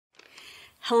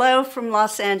Hello from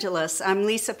Los Angeles. I'm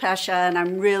Lisa Pescia, and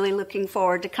I'm really looking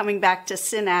forward to coming back to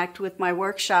CINACT with my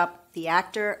workshop, The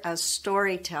Actor as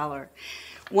Storyteller.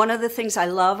 One of the things I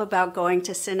love about going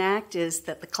to CINACT is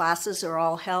that the classes are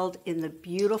all held in the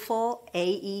beautiful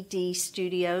AED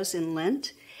studios in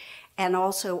Lint. And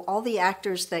also, all the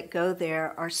actors that go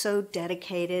there are so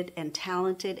dedicated and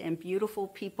talented and beautiful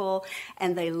people,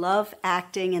 and they love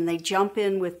acting, and they jump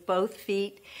in with both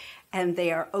feet, and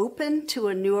they are open to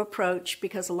a new approach,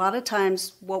 because a lot of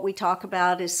times what we talk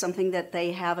about is something that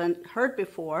they haven't heard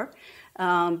before.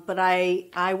 But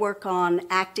I work on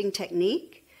acting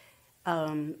technique,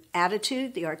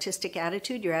 attitude, the artistic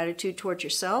attitude, your attitude towards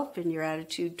yourself and your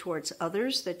attitude towards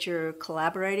others that you're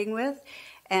collaborating with,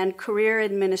 and career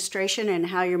administration and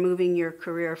how you're moving your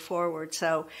career forward.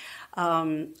 So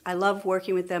I love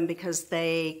working with them because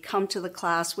they come to the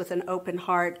class with an open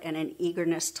heart and an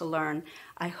eagerness to learn.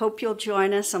 I hope you'll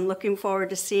join us. I'm looking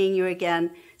forward to seeing you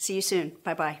again. See you soon.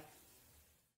 Bye-bye.